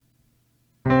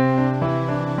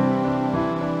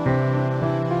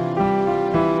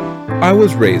I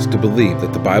was raised to believe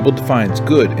that the Bible defines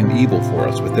good and evil for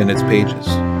us within its pages.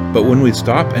 But when we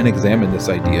stop and examine this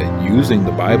idea using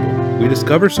the Bible, we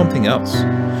discover something else.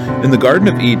 In the Garden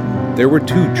of Eden, there were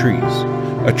two trees,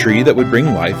 a tree that would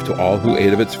bring life to all who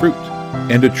ate of its fruit,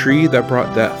 and a tree that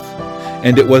brought death.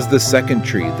 And it was the second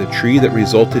tree, the tree that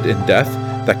resulted in death,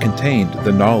 that contained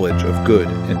the knowledge of good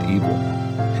and evil.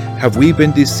 Have we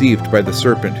been deceived by the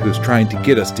serpent who is trying to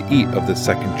get us to eat of the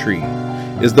second tree?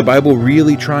 Is the Bible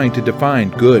really trying to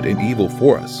define good and evil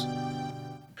for us?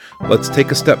 Let's take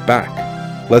a step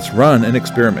back. Let's run an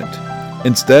experiment.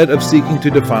 Instead of seeking to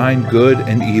define good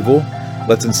and evil,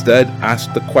 let's instead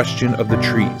ask the question of the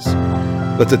trees.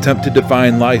 Let's attempt to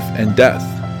define life and death,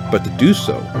 but to do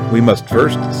so, we must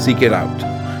first seek it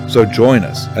out. So join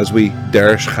us as we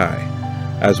Derish Chai,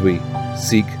 as we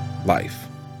seek life.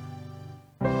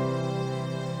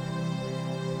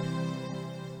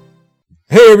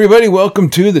 Hey everybody, welcome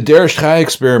to the Derish Chai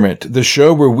Experiment, the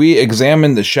show where we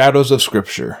examine the shadows of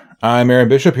Scripture. I'm Aaron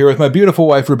Bishop here with my beautiful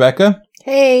wife, Rebecca.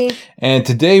 Hey. And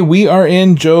today we are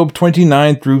in Job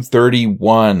 29 through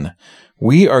 31.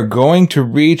 We are going to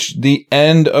reach the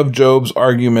end of Job's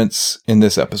arguments in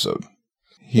this episode.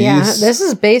 This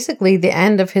is basically the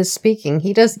end of his speaking.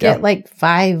 He does get like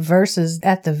 5 verses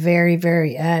at the very,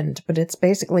 very end, but it's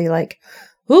basically like,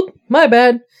 oop, my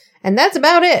bad. And that's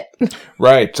about it.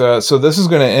 Right. So this is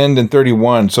going to end in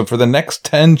 31. So for the next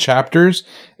 10 chapters,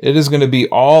 it is going to be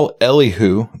all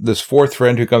Elihu, this fourth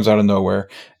friend who comes out of nowhere,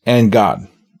 and God.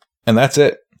 And that's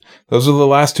it. Those are the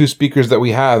last 2 speakers that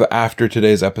we have after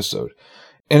today's episode.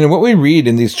 And in what we read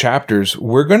in these chapters,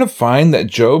 we're going to find that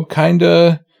Job kind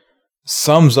of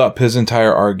sums up his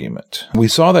entire argument. We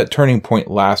saw that turning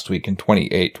point last week in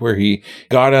 28, where he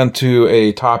got onto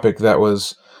a topic that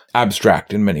was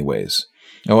abstract in many ways.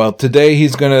 Well, today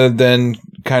he's going to then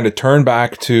kind of turn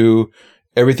back to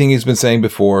everything he's been saying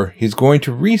before. He's going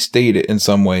to restate it in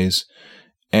some ways,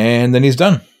 and then he's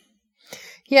done.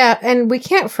 Yeah, and we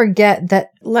can't forget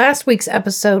that last week's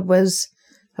episode was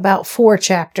about 4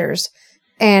 chapters,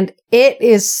 and it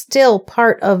is still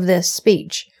part of this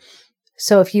speech.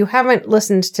 So if you haven't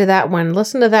listened to that one,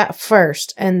 listen to that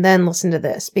first, and then listen to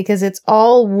this, because it's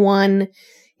all one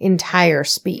entire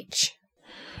speech.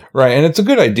 Right, and it's a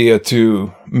good idea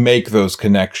to make those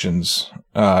connections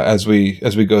as we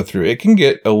go through. It can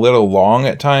get a little long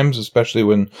at times, especially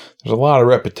when there's a lot of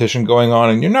repetition going on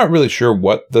and you're not really sure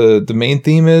what the main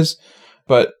theme is.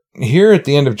 But here at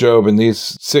the end of Job, in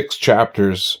these 6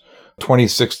 chapters,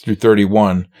 26 through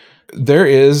 31, there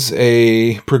is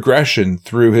a progression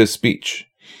through his speech.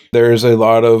 There's a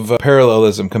lot of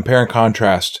parallelism, compare and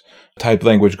contrast type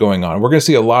language going on. We're going to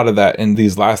see a lot of that in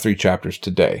these last 3 chapters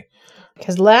today.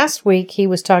 Because last week he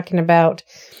was talking about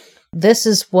this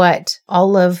is what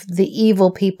all of the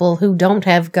evil people who don't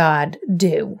have God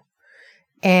do.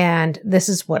 And this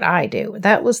is what I do.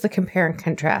 That was the compare and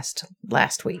contrast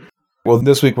last week. Well,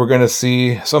 this week we're going to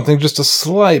see something just a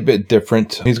slight bit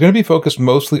different. He's going to be focused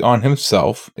mostly on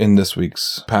himself in this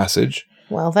week's passage.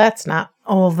 Well, that's not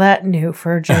all that new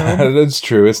for Job. That's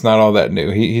true. It's not all that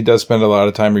new. He does spend a lot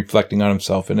of time reflecting on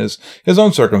himself and his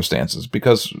own circumstances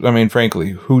because, I mean,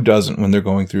 frankly, who doesn't when they're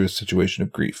going through a situation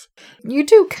of grief? You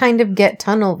do kind of get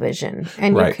tunnel vision,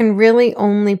 and right. You can really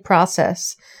only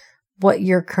process what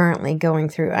you're currently going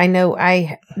through. I know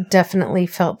I definitely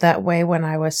felt that way when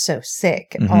I was so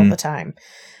sick all the time.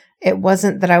 It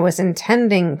wasn't that I was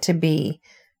intending to be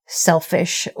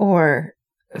selfish or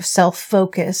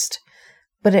self-focused,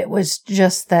 but it was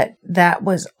just that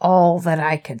was all that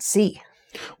I could see.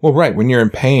 Well, right. When you're in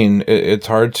pain, it's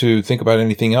hard to think about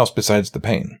anything else besides the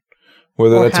pain.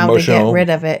 Whether or that's how emotional, to get rid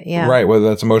of it. Yeah. Right. Whether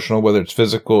that's emotional, whether it's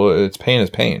physical, it's pain is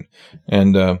pain.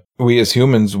 And we as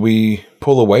humans, we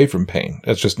pull away from pain.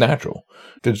 That's just natural.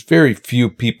 There's very few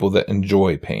people that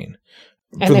enjoy pain.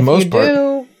 And for the most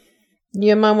part,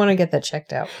 you might want to get that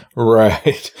checked out.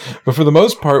 Right. But for the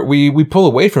most part, we pull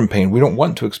away from pain. We don't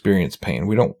want to experience pain.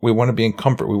 We want to be in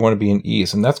comfort. We want to be in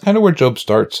ease. And that's kind of where Job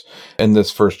starts in this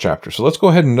first chapter. So let's go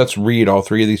ahead and let's read all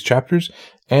 3 of these chapters.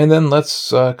 And then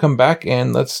let's come back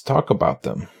and let's talk about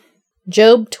them.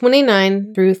 Job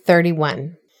 29 through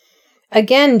 31.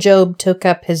 Again, Job took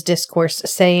up his discourse,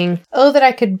 saying, "Oh, that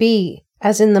I could be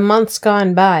as in the months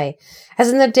gone by, as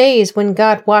in the days when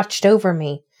God watched over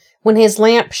me, when his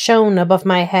lamp shone above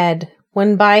my head,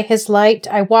 when by his light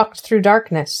I walked through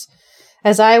darkness,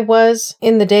 as I was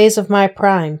in the days of my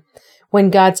prime, when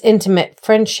God's intimate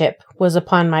friendship was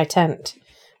upon my tent,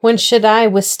 when Shaddai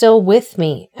was still with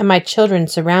me, and my children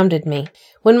surrounded me,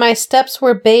 when my steps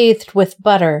were bathed with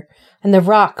butter, and the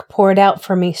rock poured out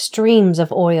for me streams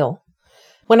of oil,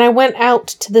 When I went out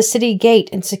to the city gate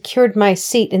and secured my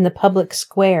seat in the public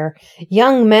square,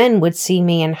 young men would see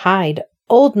me and hide.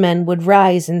 Old men would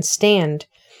rise and stand.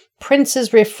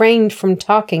 Princes refrained from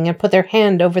talking and put their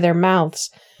hand over their mouths.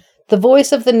 The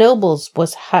voice of the nobles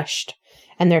was hushed,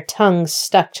 and their tongues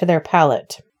stuck to their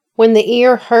palate. When the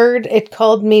ear heard, it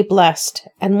called me blessed,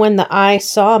 and when the eye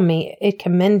saw me, it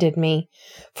commended me.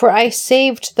 For I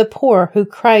saved the poor who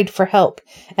cried for help,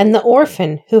 and the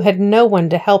orphan who had no one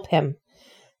to help him.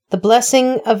 The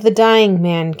blessing of the dying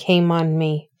man came on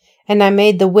me, and I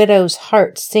made the widow's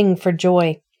heart sing for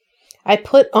joy. I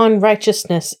put on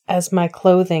righteousness as my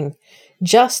clothing.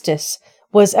 Justice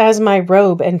was as my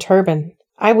robe and turban.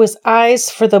 I was eyes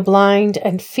for the blind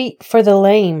and feet for the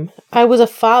lame. I was a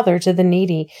father to the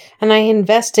needy, and I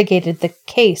investigated the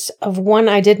case of one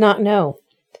I did not know.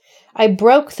 I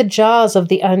broke the jaws of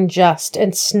the unjust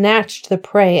and snatched the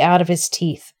prey out of his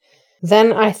teeth.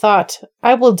 Then I thought,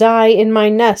 I will die in my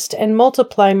nest and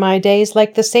multiply my days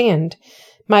like the sand.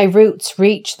 My roots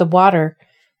reach the water,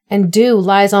 and dew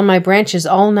lies on my branches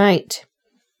all night.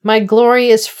 My glory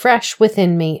is fresh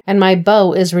within me, and my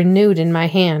bow is renewed in my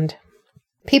hand.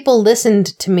 People listened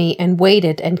to me and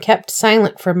waited and kept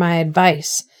silent for my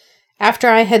advice. After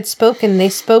I had spoken, they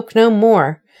spoke no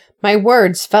more. My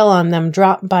words fell on them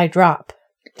drop by drop.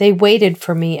 They waited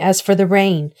for me as for the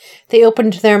rain. They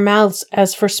opened their mouths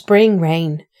as for spring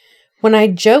rain. When I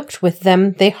joked with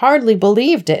them, they hardly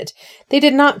believed it. They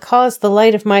did not cause the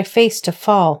light of my face to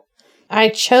fall. I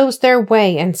chose their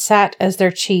way and sat as their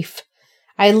chief.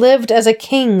 I lived as a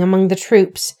king among the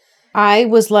troops. I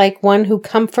was like one who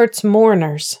comforts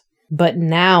mourners. But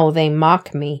now they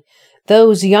mock me,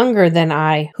 those younger than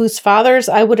I, whose fathers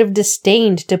I would have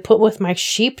disdained to put with my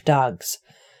sheepdogs.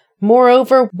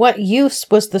 Moreover, what use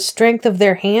was the strength of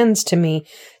their hands to me,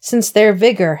 since their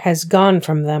vigor has gone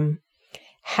from them?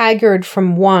 Haggard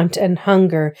from want and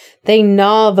hunger, they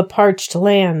gnaw the parched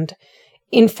land.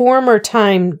 In former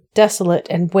time, desolate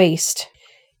and waste.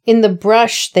 In the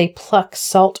brush they pluck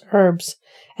salt herbs,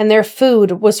 and their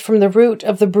food was from the root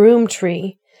of the broom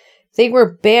tree. They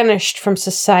were banished from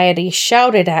society,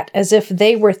 shouted at as if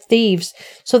they were thieves,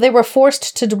 so they were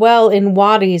forced to dwell in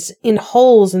wadis, in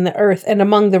holes in the earth and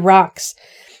among the rocks.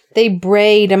 They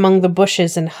brayed among the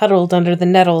bushes and huddled under the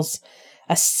nettles.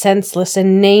 A senseless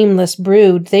and nameless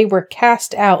brood, they were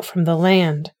cast out from the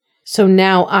land. So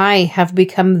now I have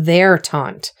become their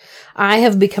taunt. I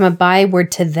have become a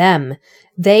byword to them.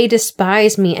 They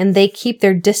despise me, and they keep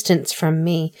their distance from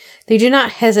me. They do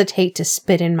not hesitate to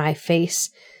spit in my face.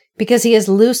 Because he has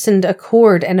loosened a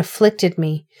cord and afflicted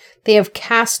me, they have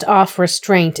cast off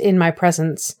restraint in my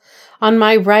presence. On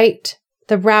my right,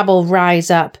 the rabble rise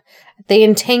up. They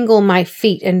entangle my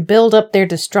feet and build up their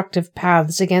destructive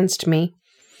paths against me.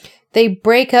 They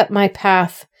break up my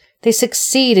path. They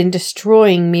succeed in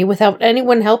destroying me without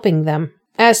anyone helping them.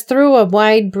 As through a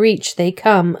wide breach they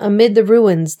come, amid the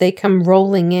ruins they come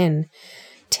rolling in.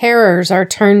 Terrors are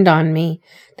turned on me.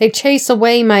 They chase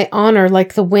away my honor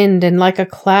like the wind, and like a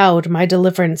cloud my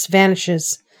deliverance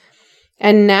vanishes.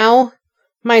 And now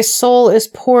my soul is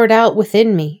poured out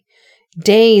within me.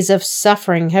 Days of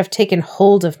suffering have taken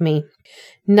hold of me.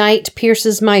 Night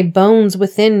pierces my bones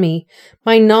within me.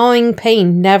 My gnawing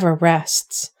pain never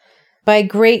rests. By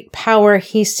great power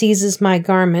he seizes my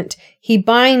garment. He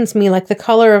binds me like the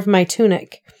color of my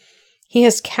tunic. He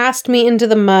has cast me into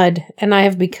the mud, and I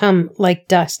have become like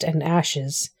dust and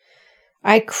ashes.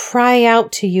 I cry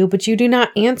out to you, but you do not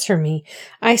answer me.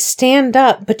 I stand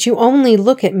up, but you only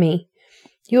look at me.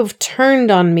 You have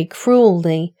turned on me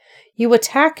cruelly. You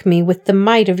attack me with the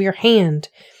might of your hand.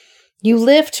 You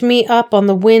lift me up on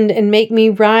the wind and make me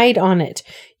ride on it.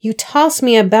 You toss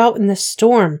me about in the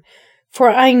storm, for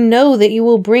I know that you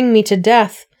will bring me to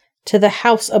death, to the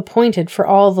house appointed for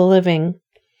all the living.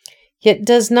 Yet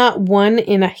does not one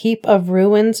in a heap of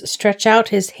ruins stretch out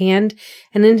his hand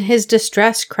and in his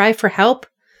distress cry for help?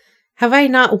 Have I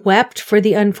not wept for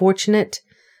the unfortunate?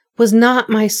 Was not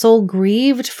my soul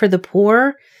grieved for the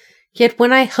poor? Yet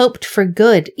when I hoped for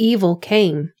good, evil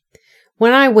came.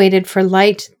 When I waited for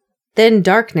light, then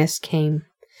darkness came.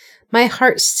 My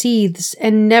heart seethes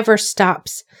and never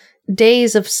stops.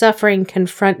 Days of suffering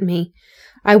confront me.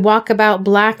 I walk about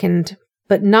blackened,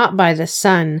 but not by the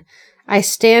sun. I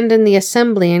stand in the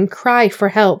assembly and cry for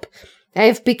help. I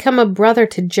have become a brother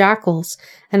to jackals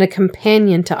and a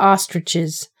companion to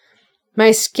ostriches.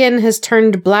 My skin has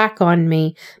turned black on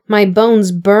me. My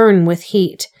bones burn with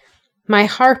heat. My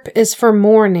harp is for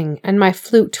mourning, and my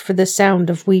flute for the sound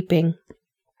of weeping.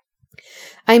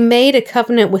 I made a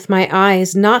covenant with my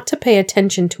eyes not to pay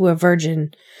attention to a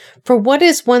virgin. For what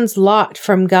is one's lot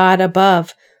from God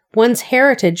above, one's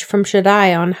heritage from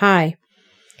Shaddai on high?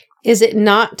 Is it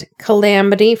not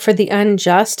calamity for the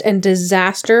unjust and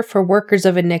disaster for workers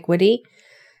of iniquity?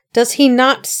 Does he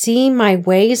not see my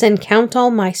ways and count all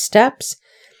my steps?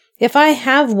 If I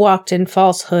have walked in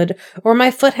falsehood, or my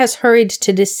foot has hurried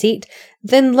to deceit,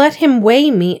 then let him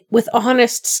weigh me with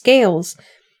honest scales.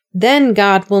 Then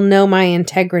God will know my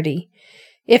integrity.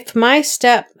 If my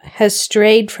step has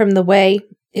strayed from the way,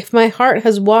 if my heart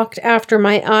has walked after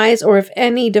my eyes, or if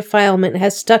any defilement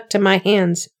has stuck to my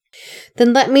hands,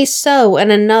 then let me sow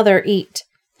and another eat,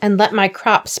 and let my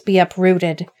crops be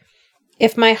uprooted.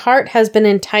 If my heart has been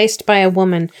enticed by a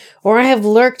woman, or I have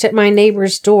lurked at my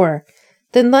neighbor's door,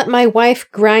 then let my wife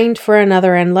grind for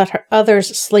another, and let her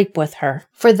others sleep with her.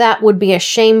 For that would be a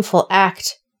shameful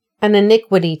act, an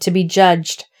iniquity to be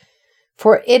judged.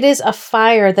 For it is a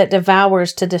fire that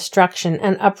devours to destruction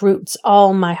and uproots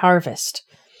all my harvest.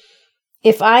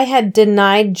 If I had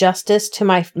denied justice to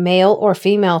my male or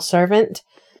female servant,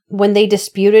 when they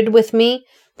disputed with me,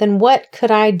 then what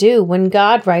could I do when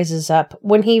God rises up?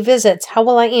 When he visits, how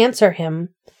will I answer him?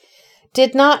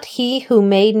 Did not he who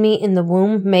made me in the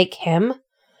womb make him?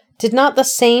 Did not the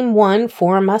same one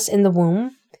form us in the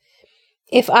womb?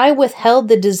 If I withheld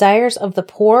the desires of the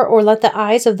poor, or let the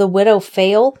eyes of the widow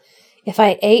fail, if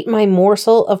I ate my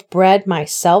morsel of bread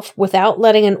myself, without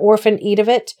letting an orphan eat of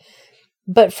it,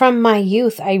 but from my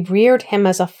youth I reared him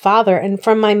as a father, and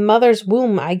from my mother's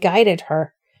womb I guided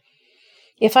her.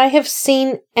 If I have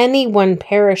seen anyone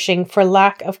perishing for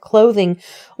lack of clothing,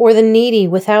 or the needy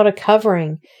without a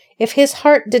covering, if his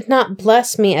heart did not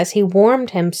bless me as he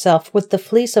warmed himself with the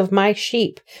fleece of my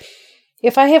sheep,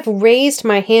 if I have raised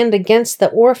my hand against the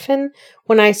orphan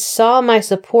when I saw my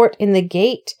support in the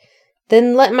gate,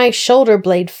 then let my shoulder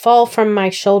blade fall from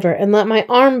my shoulder, and let my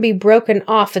arm be broken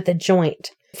off at the joint.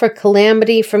 For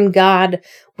calamity from God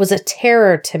was a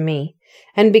terror to me,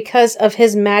 and because of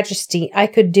his majesty I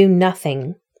could do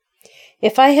nothing.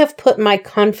 If I have put my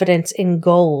confidence in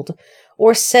gold,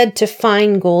 or said to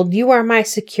fine gold, you are my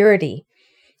security,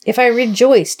 if I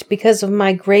rejoiced because of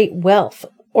my great wealth,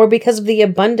 or because of the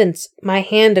abundance my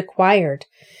hand acquired,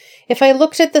 if I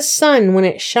looked at the sun when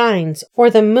it shines, or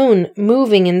the moon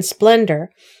moving in splendor,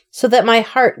 so that my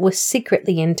heart was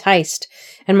secretly enticed,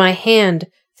 and my hand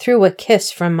threw a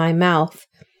kiss from my mouth,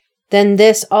 then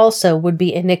this also would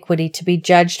be iniquity to be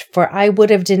judged, for I would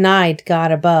have denied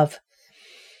God above.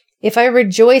 If I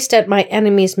rejoiced at my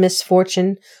enemy's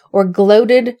misfortune, or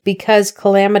gloated because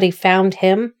calamity found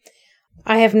him,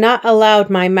 I have not allowed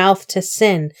my mouth to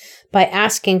sin by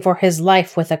asking for his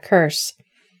life with a curse.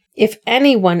 If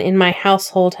anyone in my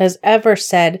household has ever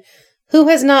said, who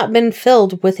has not been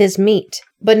filled with his meat?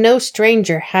 But no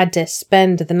stranger had to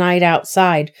spend the night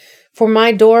outside, for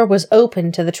my door was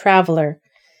open to the traveler.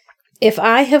 If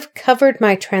I have covered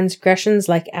my transgressions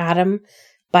like Adam,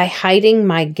 by hiding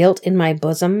my guilt in my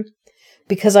bosom,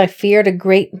 because I feared a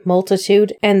great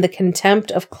multitude, and the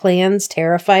contempt of clans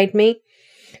terrified me,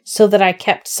 so that I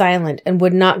kept silent and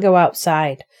would not go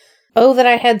outside. Oh, that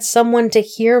I had someone to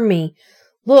hear me!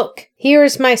 Look, here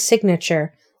is my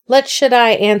signature. Let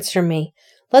Shaddai answer me.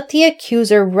 Let the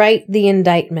accuser write the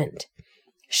indictment.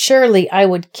 Surely I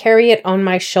would carry it on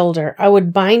my shoulder. I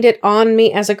would bind it on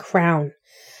me as a crown.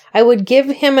 I would give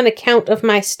him an account of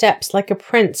my steps. Like a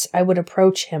prince, I would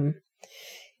approach him.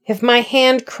 If my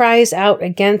hand cries out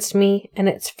against me, and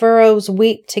its furrows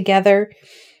weep together,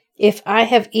 if I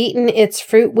have eaten its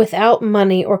fruit without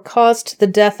money, or caused the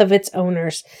death of its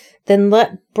owners, then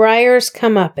let briars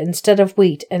come up instead of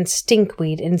wheat, and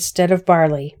stinkweed instead of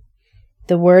barley.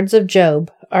 The words of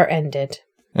Job are ended.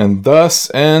 And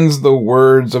thus ends the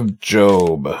words of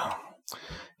Job.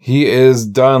 He is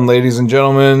done, ladies and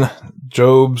gentlemen.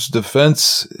 Job's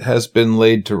defense has been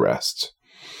laid to rest.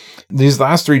 These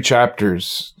last 3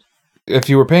 chapters, if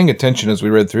you were paying attention as we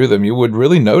read through them, you would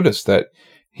really notice that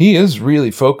he is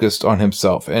really focused on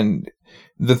himself. And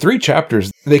the 3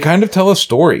 chapters, they kind of tell a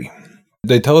story.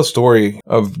 They tell a story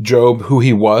of Job, who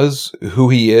he was, who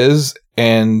he is,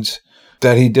 and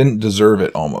that he didn't deserve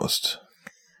it almost.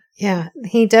 Yeah,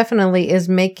 he definitely is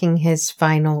making his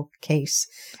final case.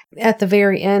 At the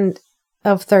very end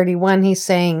of 31, he's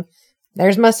saying,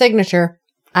 there's my signature.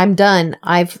 I'm done.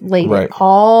 I've laid it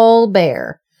all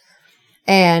bare.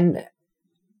 And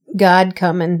God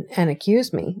come and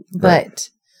accuse me. But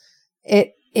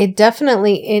it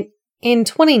definitely, in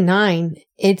 29,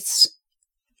 it's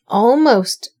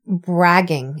almost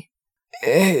bragging.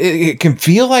 It can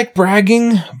feel like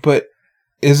bragging, but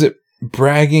is it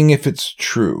bragging if it's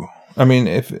true? I mean,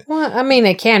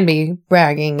 it can be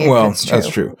bragging if it's true. That's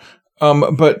true.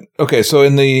 But okay, so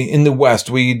in the West,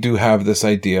 we do have this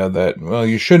idea that, well,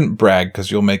 you shouldn't brag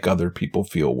because you'll make other people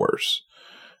feel worse.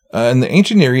 In the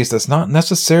ancient Near East, that's not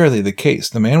necessarily the case.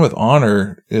 The man with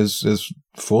honor is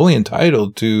fully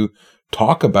entitled to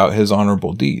talk about his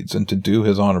honorable deeds and to do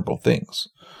his honorable things.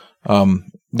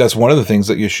 That's one of the things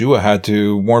that Yeshua had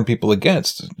to warn people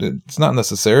against. It's not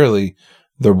necessarily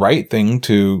the right thing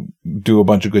to do a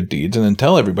bunch of good deeds and then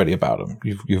tell everybody about them.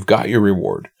 You've got your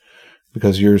reward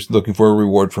because you're looking for a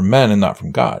reward from men and not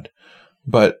from God.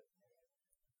 But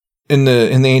in the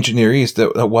ancient Near East,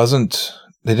 that wasn't.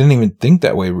 They didn't even think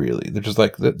that way, really. They're just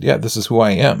like, yeah, this is who I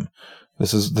am.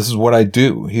 This is what I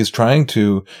do. He's trying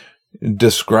to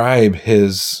describe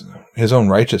his own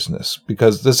righteousness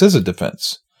because this is a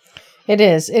defense. It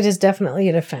is. It is definitely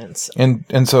a defense.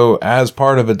 And so as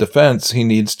part of a defense, he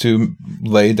needs to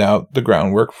lay down the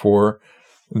groundwork for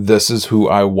this is who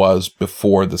I was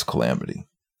before this calamity.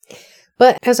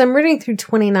 But as I'm reading through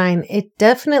 29, it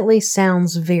definitely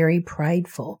sounds very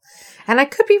prideful. And I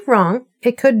could be wrong.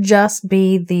 It could just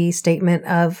be the statement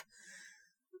of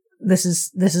this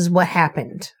is what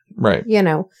happened. Right. You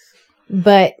know.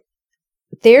 But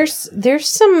there's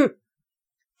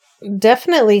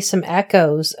definitely some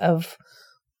echoes of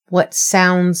what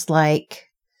sounds like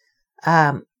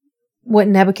what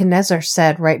Nebuchadnezzar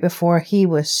said right before he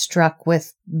was struck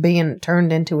with being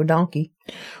turned into a donkey.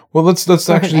 Well, let's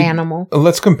actually an animal.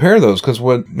 Let's compare those, because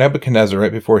what Nebuchadnezzar,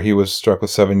 right before he was struck with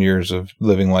 7 years of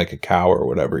living like a cow or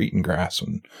whatever, eating grass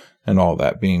and all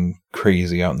that, being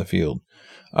crazy out in the field,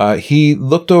 he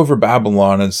looked over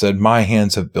Babylon and said, "My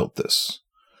hands have built this,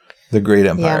 the great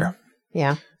empire."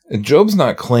 Yeah. Job's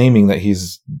not claiming that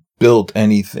he's built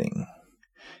anything.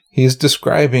 He's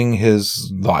describing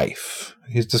his life.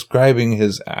 He's describing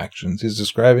his actions. He's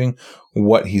describing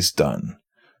what he's done.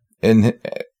 And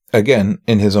again,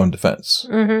 in his own defense.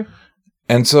 Mm-hmm.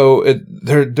 And so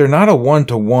they're not a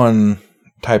one-to-one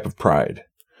type of pride.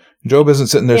 Job isn't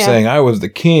sitting there saying, "I was the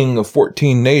king of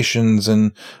 14 nations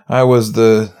and I was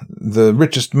the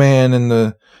richest man in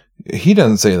the..." He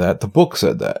doesn't say that. The book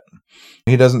said that.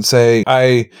 He doesn't say,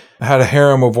 "I had a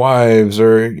harem of wives,"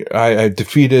 or I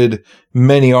defeated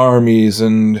many armies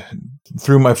and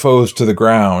threw my foes to the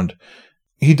ground.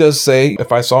 He does say,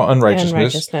 "If I saw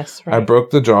unrighteousness, right. I broke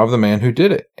the jaw of the man who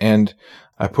did it. And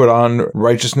I put on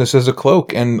righteousness as a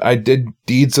cloak, and I did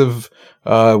deeds of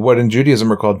what in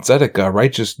Judaism are called tzedakah,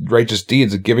 righteous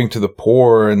deeds of giving to the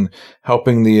poor and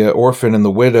helping the orphan and the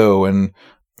widow." And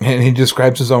he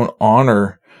describes his own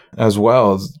honor as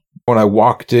well. When I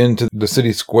walked into the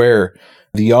city square,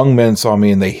 the young men saw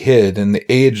me and they hid, and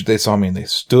the aged, they saw me and they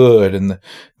stood, and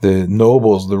the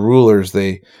nobles, the rulers,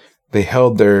 they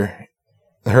held their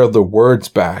words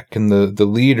back, and the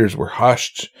leaders were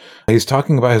hushed. He's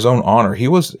talking about his own honor. He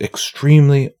was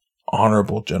extremely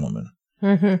honorable gentleman.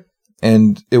 Mm-hmm.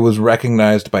 And it was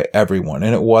recognized by everyone,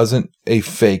 and it wasn't a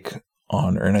fake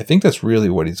honor. And I think that's really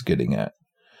what he's getting at,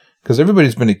 because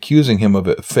everybody's been accusing him of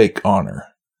a fake honor.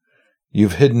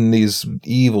 You've hidden these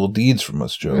evil deeds from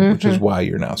us, Job, which is why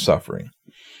you're now suffering.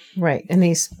 Right. And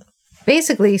he's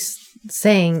basically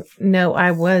saying, no,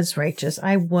 I was righteous.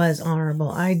 I was honorable.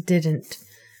 I didn't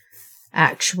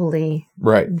actually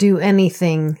do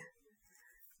anything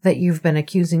that you've been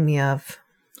accusing me of.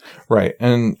 Right.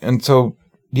 And so,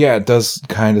 yeah, it does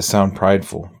kind of sound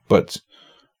prideful. But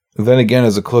then again,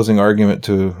 as a closing argument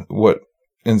to what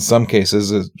in some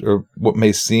cases is, or what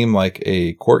may seem like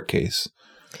a court case,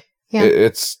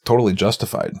 it's totally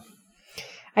justified.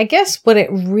 I guess what it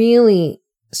really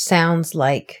sounds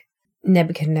like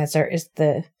Nebuchadnezzar is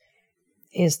the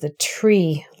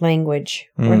tree language,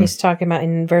 where he's talking about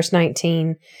in verse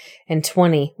 19 and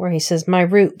 20, where he says, "My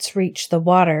roots reach the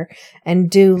water,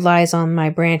 and dew lies on my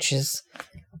branches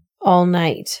all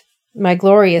night. My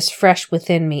glory is fresh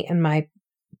within me, and my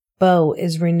bow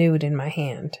is renewed in my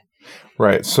hand."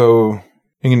 Right. So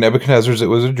in Nebuchadnezzar's, it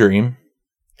was a dream.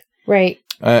 Right.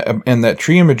 And that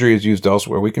tree imagery is used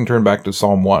elsewhere. We can turn back to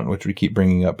Psalm 1, which we keep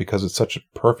bringing up because it's such a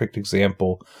perfect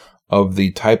example of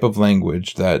the type of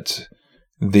language that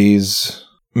these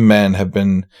men have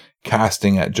been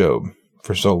casting at Job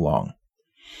for so long.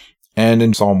 And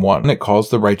in Psalm 1, it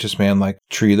calls the righteous man like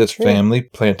a tree that's firmly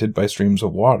planted by streams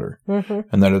of water,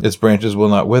 and that its branches will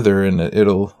not wither, and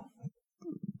it'll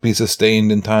be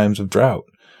sustained in times of drought.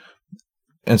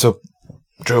 And so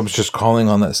Job's just calling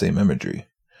on that same imagery.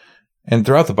 And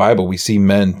throughout the Bible, we see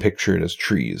men pictured as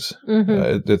trees.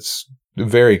 It's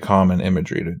very common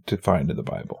imagery to find in the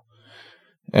Bible.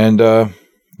 And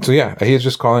so, yeah, he's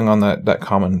just calling on that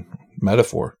common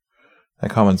metaphor,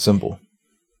 that common symbol.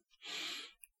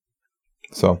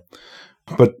 So,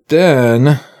 but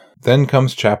then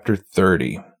comes chapter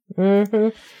 30.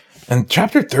 And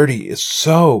chapter 30 is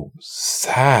so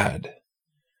sad,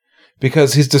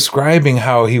 because he's describing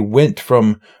how he went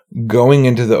from going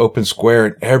into the open square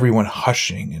and everyone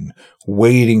hushing and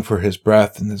waiting for his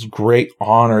breath and this great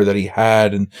honor that he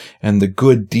had and the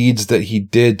good deeds that he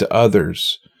did to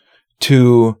others,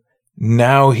 to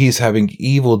now he's having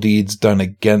evil deeds done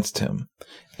against him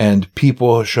and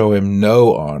people show him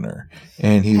no honor.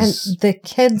 And the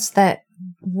kids that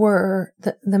were,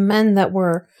 the men that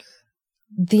were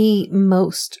the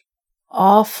most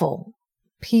awful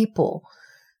people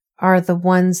are the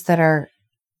ones that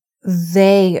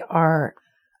they are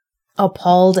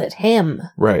appalled at him.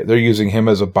 Right. They're using him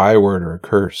as a byword or a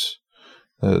curse.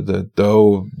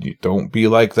 Though you don't be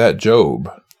like that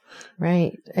Job.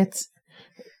 Right. It's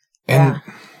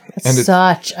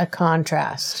such a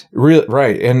contrast. Really,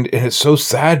 right. And it's so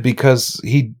sad because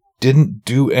he didn't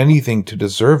do anything to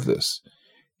deserve this.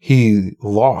 He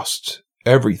lost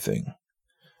everything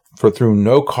through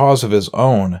no cause of his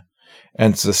own,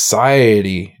 and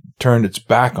society turned its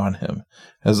back on him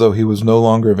as though he was no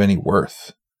longer of any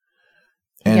worth.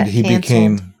 And he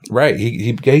became, right,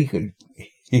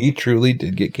 he truly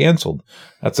did get canceled.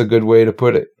 That's a good way to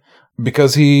put it.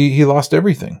 Because he lost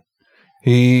everything.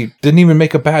 He didn't even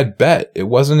make a bad bet. It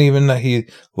wasn't even that he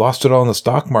lost it all in the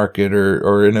stock market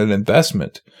or in an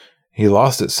investment. He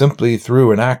lost it simply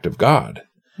through an act of God.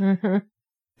 Mm-hmm.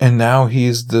 And now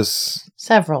he's this...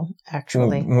 Several,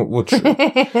 actually.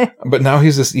 But now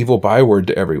he's this evil byword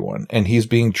to everyone. And he's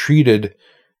being treated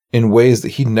in ways that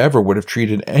he never would have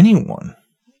treated anyone.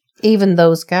 Even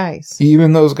those guys.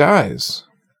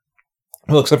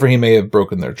 Well, except for he may have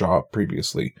broken their jaw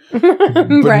previously. But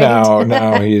right.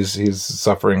 now he's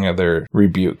suffering their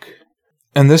rebuke.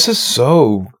 And this is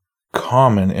so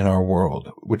common in our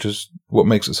world, which is what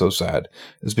makes it so sad,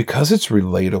 is because it's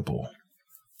relatable.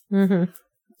 Mm-hmm.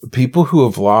 People who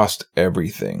have lost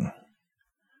everything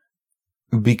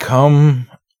become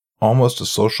almost a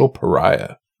social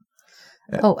pariah.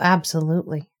 Oh,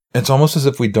 absolutely. It's almost as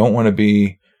if we don't want to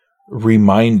be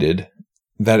reminded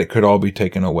that it could all be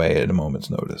taken away at a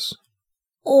moment's notice.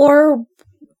 Or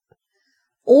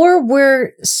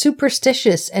we're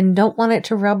superstitious and don't want it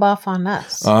to rub off on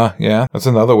us. Yeah, that's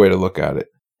another way to look at it.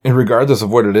 And regardless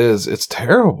of what it is, it's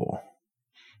terrible.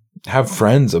 Have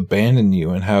friends abandon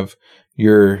you and have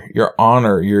your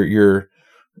honor, your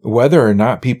whether or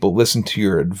not people listen to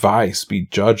your advice be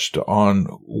judged on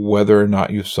whether or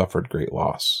not you've suffered great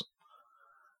loss.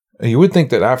 You would think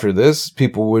that after this,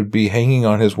 people would be hanging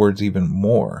on his words even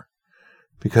more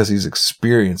because he's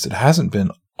experienced it hasn't been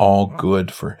all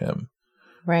good for him.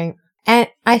 Right. And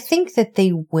I think that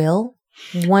they will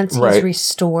once he's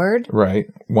restored. Right.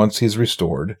 Once he's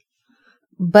restored.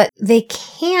 But they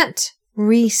can't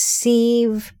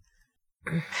receive,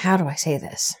 how do I say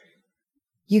this?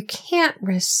 You can't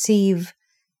receive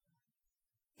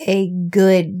a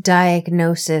good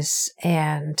diagnosis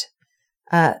and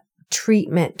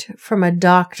treatment from a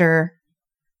doctor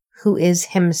who is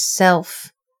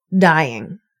himself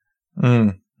dying.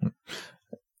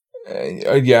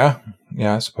 Yeah,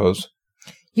 I suppose.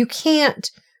 You can't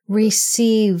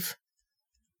receive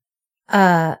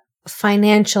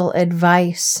financial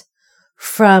advice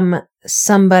from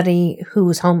somebody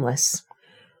who's homeless.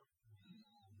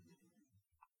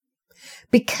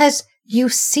 Because you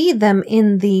see them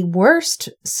in the worst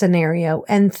scenario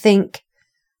and think,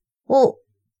 well,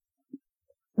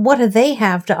 what do they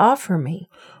have to offer me?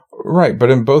 Right,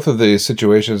 but in both of the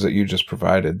situations that you just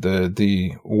provided,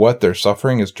 the what they're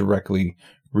suffering is directly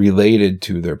related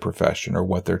to their profession or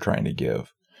what they're trying to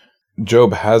give.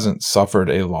 Job hasn't suffered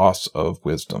a loss of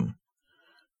wisdom,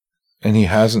 and he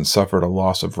hasn't suffered a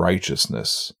loss of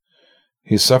righteousness.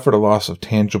 He's suffered a loss of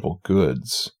tangible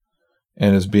goods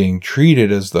and is being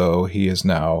treated as though he has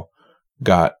now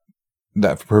got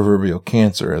that proverbial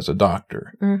cancer as a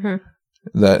doctor. Mm-hmm.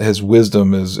 That his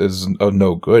wisdom is of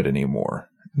no good anymore.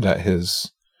 That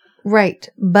his... Right,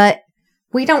 but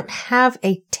we don't have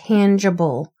a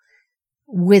tangible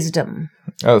wisdom.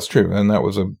 Oh, that's true, and that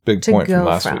was a big point from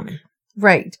last week.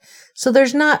 Right. So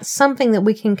there's not something that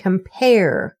we can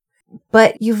compare,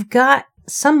 but you've got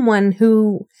someone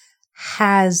who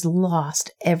has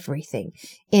lost everything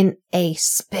in a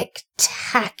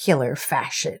spectacular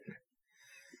fashion.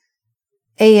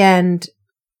 And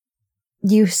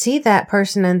you see that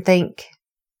person and think,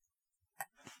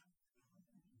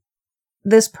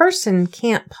 this person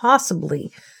can't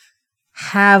possibly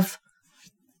have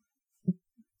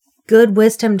good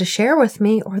wisdom to share with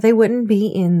me, or they wouldn't be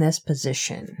in this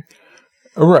position.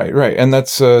 Right. And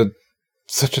that's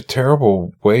such a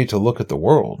terrible way to look at the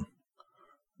world.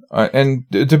 And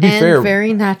to be fair...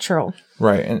 very natural.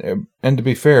 Right. And to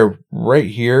be fair, right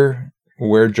here,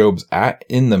 where Job's at,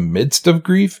 in the midst of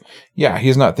grief, yeah,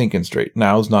 he's not thinking straight.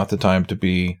 Now's not the time to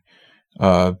be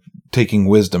taking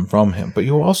wisdom from him, but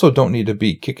you also don't need to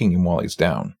be kicking him while he's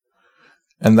down.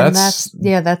 And that's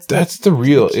the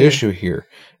real issue here.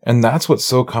 And that's what's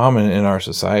so common in our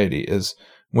society is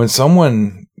when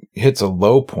someone hits a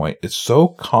low point, it's so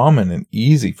common and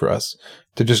easy for us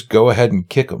to just go ahead and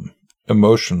kick them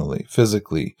emotionally,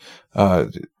 physically,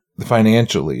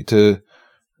 financially.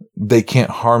 They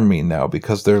can't harm me now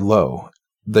because they're low.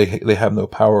 They have no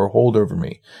power or hold over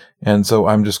me. And so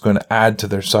I'm just going to add to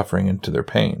their suffering and to their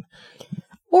pain.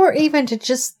 Or even to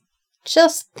just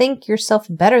think yourself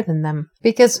better than them.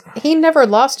 Because he never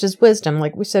lost his wisdom,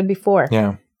 like we said before.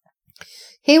 Yeah.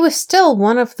 He was still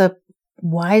one of the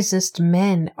wisest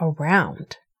men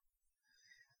around.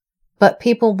 But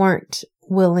people weren't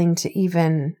willing to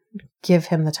even give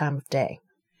him the time of day.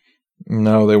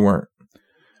 No, they weren't.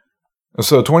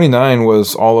 So 29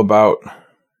 was all about,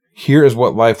 here is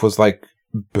what life was like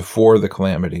before the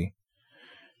calamity.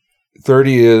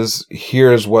 30 is,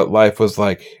 here is what life was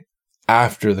like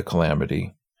after the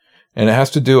calamity. And it has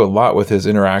to do a lot with his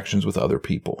interactions with other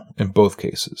people in both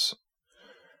cases.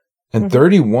 And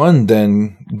 31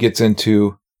 then gets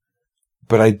into,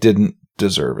 but I didn't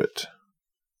deserve it.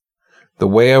 The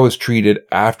way I was treated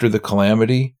after the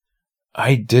calamity,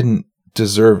 I didn't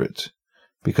deserve it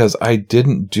because I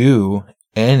didn't do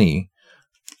any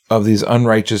of these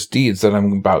unrighteous deeds that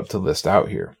I'm about to list out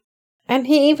here. And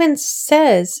he even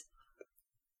says,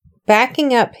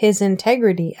 backing up his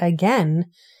integrity again,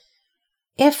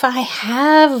 if I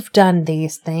have done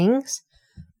these things,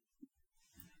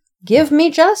 give me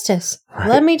justice. Right.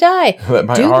 Let me die.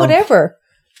 Whatever.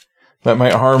 Let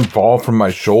my arm fall from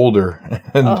my shoulder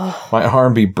and my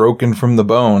arm be broken from the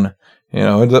bone.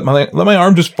 Let my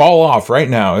arm just fall off right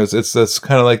now. That's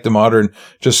kind of like the modern,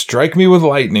 just strike me with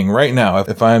lightning right now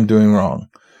if I am doing wrong.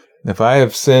 If I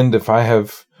have sinned, if I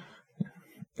have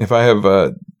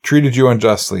treated you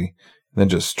unjustly, then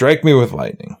just strike me with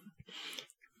lightning.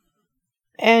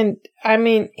 And I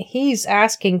mean, he's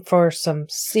asking for some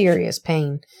serious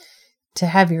pain to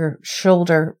have your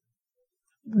shoulder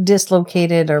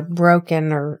dislocated or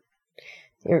broken or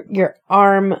your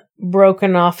arm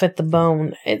broken off at the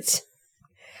bone. It's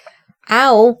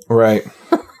ow. Right.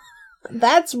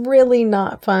 That's really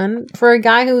not fun for a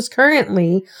guy who's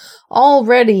currently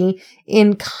already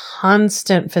in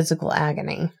constant physical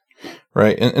agony.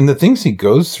 Right. And the things he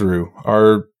goes through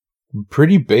are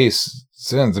pretty base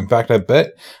sins. In fact, I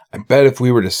bet if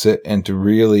we were to sit and to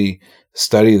really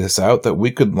study this out, that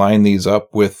we could line these up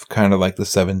with kind of like the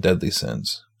 7 deadly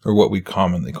sins, or what we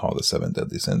commonly call the 7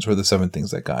 deadly sins, or the 7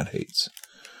 things that God hates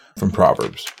from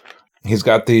Proverbs. He's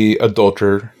got the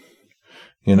adulterer,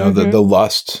 the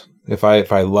lust. If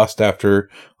I lust after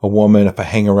a woman, if I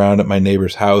hang around at my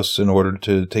neighbor's house in order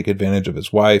to take advantage of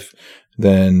his wife,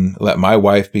 then let my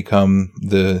wife become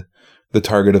the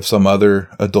target of some other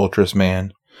adulterous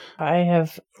man. I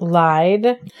have lied.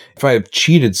 If I have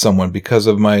cheated someone because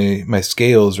of my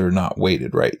scales are not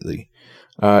weighted rightly.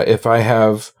 If I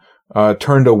have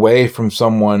turned away from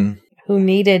someone who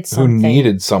needed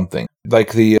something.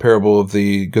 Like the parable of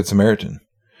the Good Samaritan.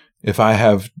 If I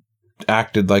have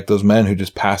acted like those men who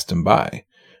just passed him by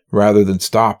rather than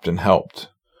stopped and helped.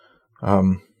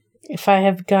 If I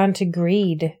have gone to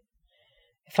greed.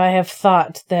 If I have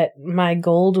thought that my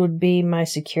gold would be my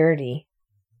security.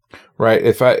 Right.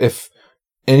 If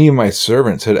any of my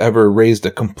servants had ever raised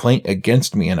a complaint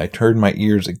against me and I turned my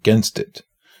ears against it,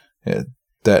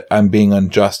 that I'm being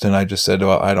unjust and I just said,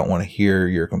 well, I don't want to hear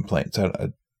your complaints.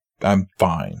 I'm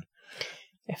fine.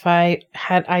 If I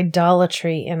had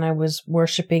idolatry and I was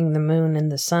worshiping the moon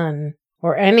and the sun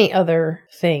or any other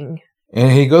thing.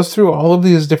 And he goes through all of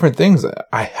these different things.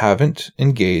 I haven't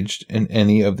engaged in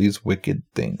any of these wicked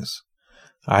things.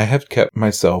 I have kept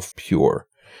myself pure.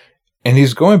 And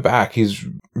he's going back. He's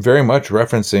very much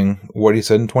referencing what he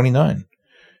said in 29.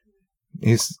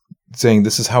 He's saying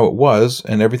this is how it was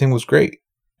and everything was great.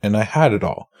 And I had it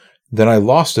all. Then I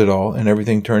lost it all and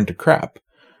everything turned to crap.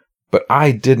 But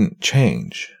I didn't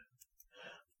change.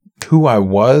 Who I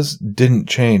was didn't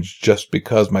change just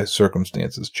because my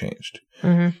circumstances changed.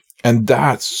 Mm-hmm. And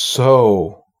that's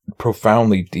so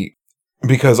profoundly deep.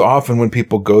 Because often when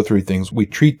people go through things, we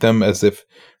treat them as if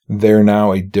they're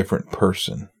now a different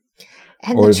person.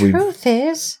 And the truth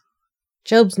is,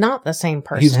 Job's not the same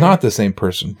person. He's not the same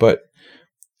person, but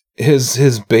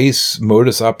his base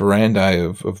modus operandi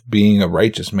of being a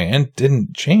righteous man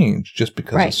didn't change just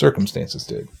because the circumstances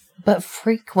did. But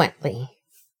frequently,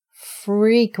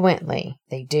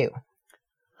 they do.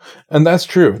 And that's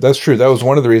true. That's true. That was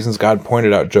one of the reasons God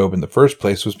pointed out Job in the first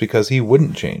place, was because he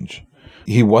wouldn't change.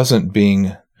 He wasn't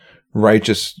being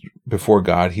righteous before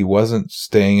God. He wasn't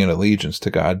staying in allegiance to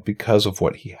God because of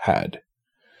what he had.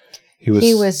 He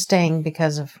was staying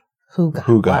because of who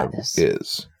God was.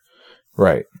 is.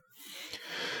 Right.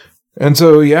 And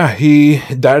so, yeah,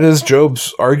 that is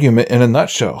Job's argument in a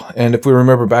nutshell. And if we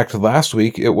remember back to last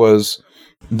week, it was,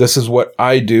 this is what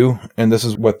I do, and this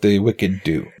is what the wicked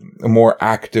do. A more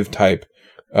active type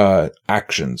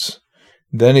actions.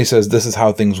 Then he says, this is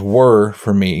how things were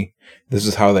for me. This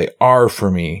is how they are for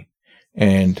me.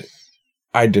 And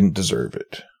I didn't deserve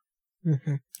it.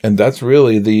 Mm-hmm. And that's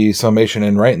really the summation.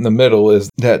 And right in the middle is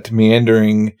that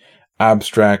meandering,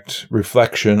 abstract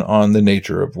reflection on the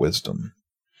nature of wisdom.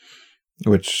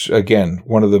 Which, again,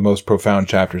 one of the most profound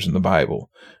chapters in the Bible.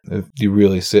 If you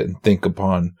really sit and think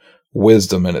upon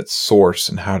wisdom and its source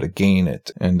and how to gain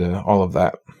it and all of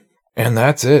that. And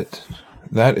that's it.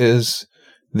 That is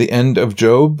the end of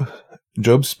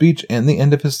Job's speech and the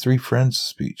end of his three friends'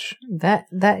 speech. That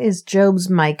is Job's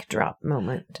mic drop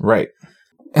moment. Right.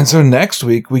 And so next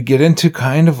week we get into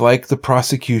kind of like the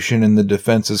prosecution and the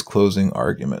defense's closing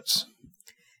arguments.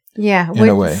 Yeah, in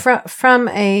a way. From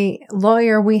a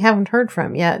lawyer we haven't heard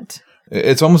from yet.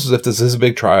 It's almost as if this is a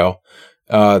big trial.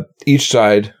 Each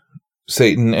side,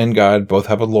 Satan and God, both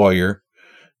have a lawyer,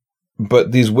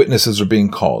 but these witnesses are being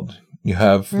called. You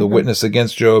have the witness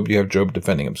against Job, you have Job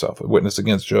defending himself. A witness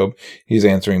against Job, he's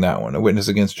answering that one. A witness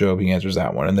against Job, he answers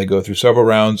that one. And they go through several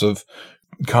rounds of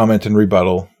comment and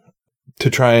rebuttal to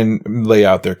try and lay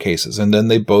out their cases. And then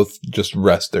they both just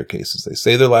rest their cases. They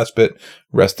say their last bit,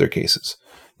 rest their cases.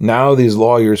 Now these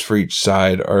lawyers for each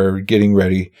side are getting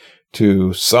ready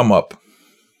to sum up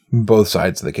both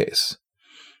sides of the case.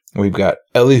 We've got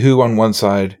Elihu on one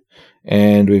side,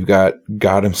 and we've got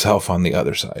God himself on the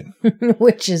other side.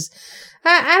 Which is,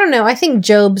 I don't know, I think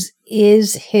Job's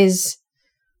is his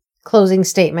closing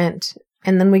statement,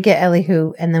 and then we get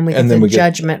Elihu, and then we get the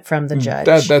judgment from the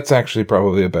judge. That's actually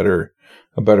probably a better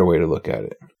way to look at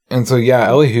it. And so, yeah,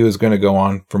 Elihu is going to go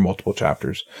on for multiple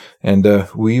chapters, and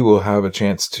we will have a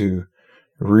chance to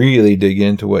really dig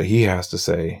into what he has to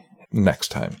say next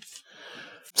time.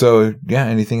 So, yeah,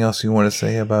 anything else you want to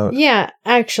say about? Yeah,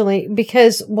 actually,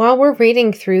 because while we're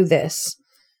reading through this,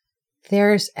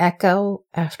 there's echo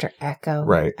after echo,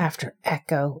 right, after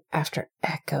echo after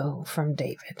echo from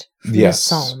David, from yes,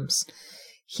 the Psalms.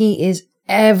 He is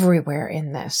everywhere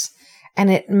in this. And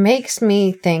it makes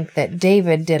me think that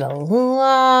David did a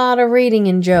lot of reading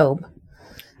in Job.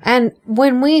 And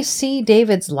when we see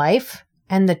David's life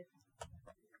and the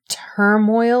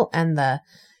turmoil and the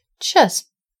just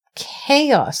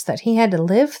chaos that he had to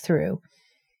live through,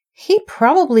 he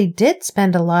probably did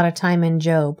spend a lot of time in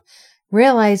Job,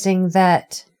 realizing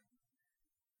that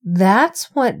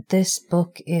that's what this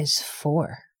book is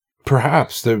for.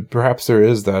 Perhaps there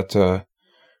is that.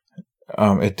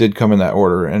 It did come in that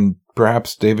order, and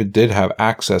perhaps David did have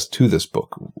access to this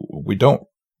book. We don't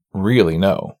really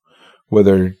know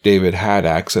whether David had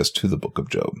access to the book of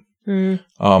Job.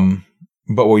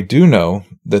 But we do know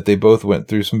that they both went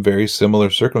through some very similar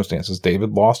circumstances.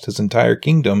 David lost his entire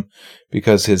kingdom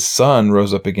because his son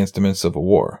rose up against him in civil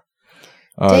war.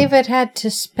 David had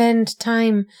to spend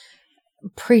time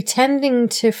pretending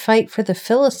to fight for the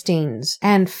Philistines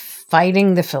and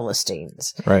fighting the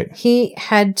Philistines. Right. He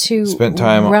had to spend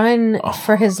time run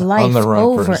for his life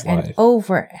over and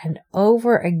over and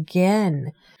over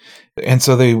again. And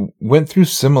so they went through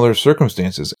similar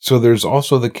circumstances. So there's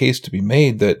also the case to be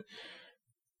made that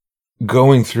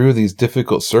going through these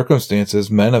difficult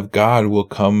circumstances, men of God will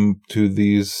come to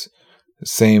these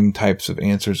same types of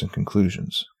answers and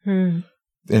conclusions. And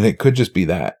it could just be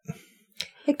that.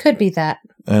 It could be that.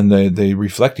 And they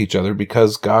reflect each other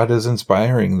because God is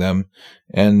inspiring them,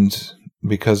 and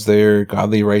because they're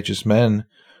godly, righteous men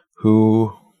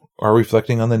who are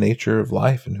reflecting on the nature of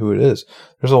life and who it is.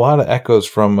 There's a lot of echoes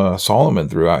from Solomon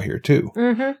throughout here, too.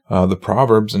 The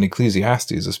Proverbs and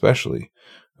Ecclesiastes especially,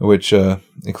 which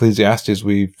Ecclesiastes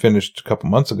we finished a couple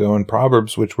months ago, and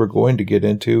Proverbs, which we're going to get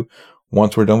into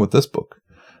once we're done with this book.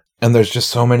 And there's just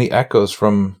so many echoes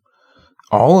from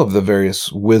all of the various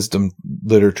wisdom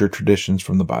literature traditions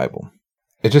from the Bible.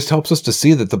 It just helps us to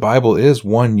see that the Bible is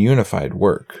one unified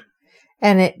work.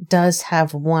 And it does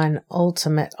have one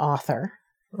ultimate author.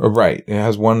 Right. It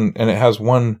has one, and it has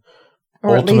one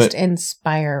or ultimate... at least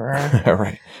inspirer.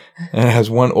 Right. And it has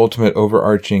one ultimate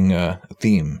overarching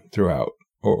theme throughout,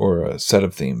 or a set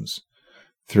of themes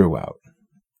throughout.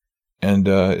 And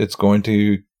it's going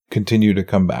to continue to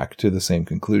come back to the same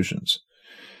conclusions.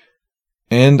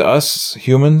 And us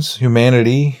humans,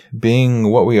 humanity,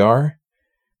 being what we are,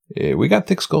 we got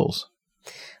thick skulls.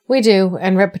 We do,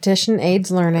 and repetition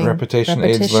aids learning. Repetition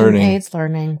aids learning. Aids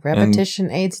learning. Repetition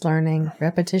aids learning.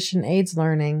 Repetition aids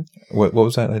learning. What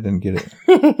was that? I didn't get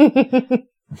it.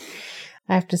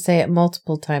 I have to say it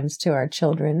multiple times to our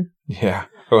children. Yeah,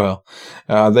 well,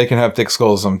 they can have thick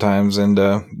skulls sometimes, and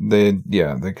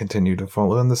they continue to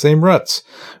follow in the same ruts,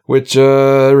 which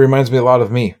reminds me a lot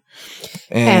of me.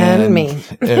 And me.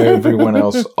 Everyone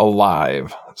else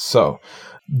alive. So,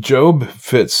 Job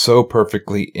fits so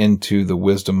perfectly into the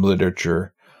wisdom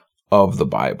literature of the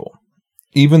Bible.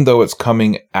 Even though it's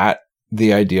coming at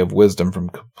the idea of wisdom from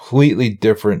a completely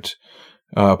different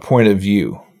point of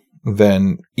view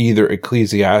than either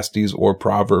Ecclesiastes or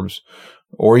Proverbs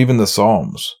or even the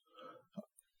Psalms,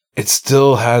 it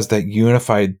still has that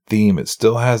unified theme. It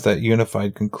still has that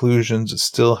unified conclusions. It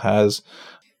still has...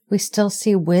 We still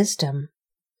see wisdom.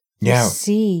 Yeah. We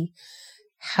see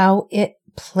how it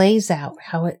plays out,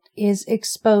 how it is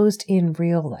exposed in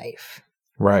real life.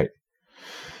 Right.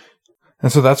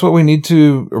 And so that's what we need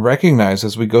to recognize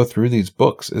as we go through these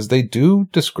books, is they do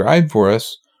describe for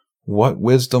us what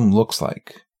wisdom looks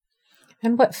like.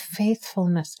 And what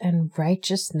faithfulness and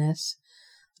righteousness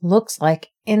looks like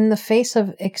in the face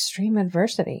of extreme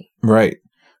adversity. Right.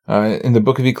 In the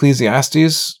book of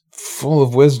Ecclesiastes, full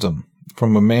of wisdom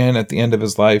from a man at the end of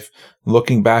his life,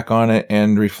 looking back on it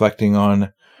and reflecting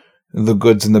on the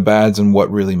goods and the bads and what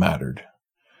really mattered.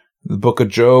 The book of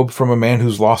Job, from a man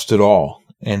who's lost it all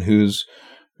and who's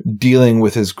dealing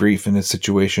with his grief and his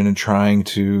situation and trying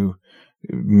to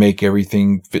make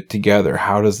everything fit together.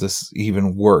 How does this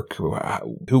even work?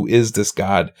 Who is this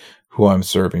God who I'm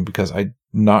serving? Because I'm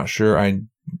not sure I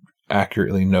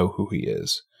accurately know who he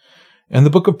is. And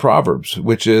the book of Proverbs,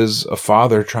 which is a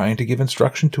father trying to give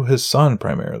instruction to his son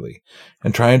primarily,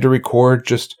 and trying to record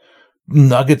just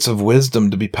nuggets of wisdom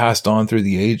to be passed on through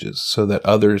the ages so that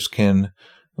others can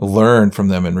learn from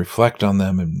them and reflect on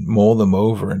them and mull them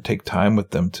over and take time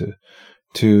with them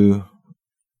to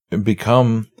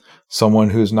become someone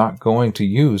who's not going to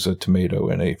use a tomato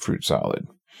in a fruit salad.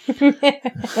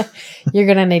 You're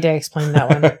going to need to explain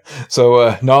that one.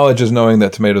 So knowledge is knowing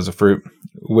that tomatoes are fruit.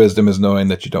 Wisdom is knowing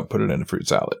that you don't put it in a fruit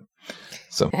salad.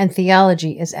 And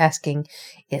theology is asking,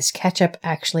 is ketchup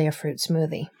actually a fruit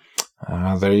smoothie?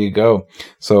 There you go.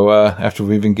 So after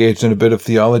we've engaged in a bit of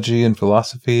theology and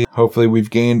philosophy, hopefully we've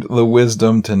gained the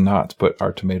wisdom to not put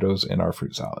our tomatoes in our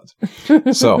fruit salads.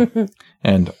 So,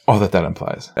 and all that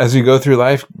implies. As you go through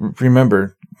life,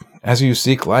 remember, as you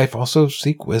seek life, also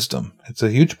seek wisdom. It's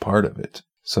a huge part of it.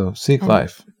 So seek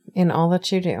life. In all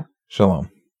that you do.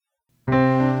 Shalom.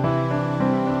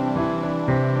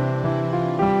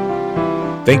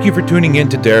 Thank you for tuning in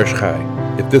to Derish Chai.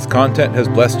 If this content has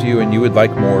blessed you and you would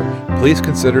like more, please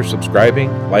consider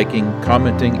subscribing, liking,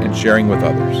 commenting, and sharing with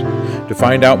others. To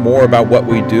find out more about what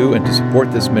we do and to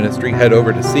support this ministry, head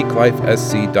over to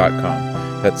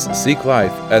seeklifesc.com. That's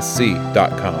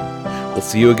seeklifesc.com. We'll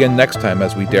see you again next time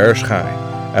as we Derish Chai,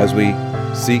 as we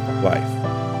seek life.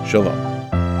 Shalom.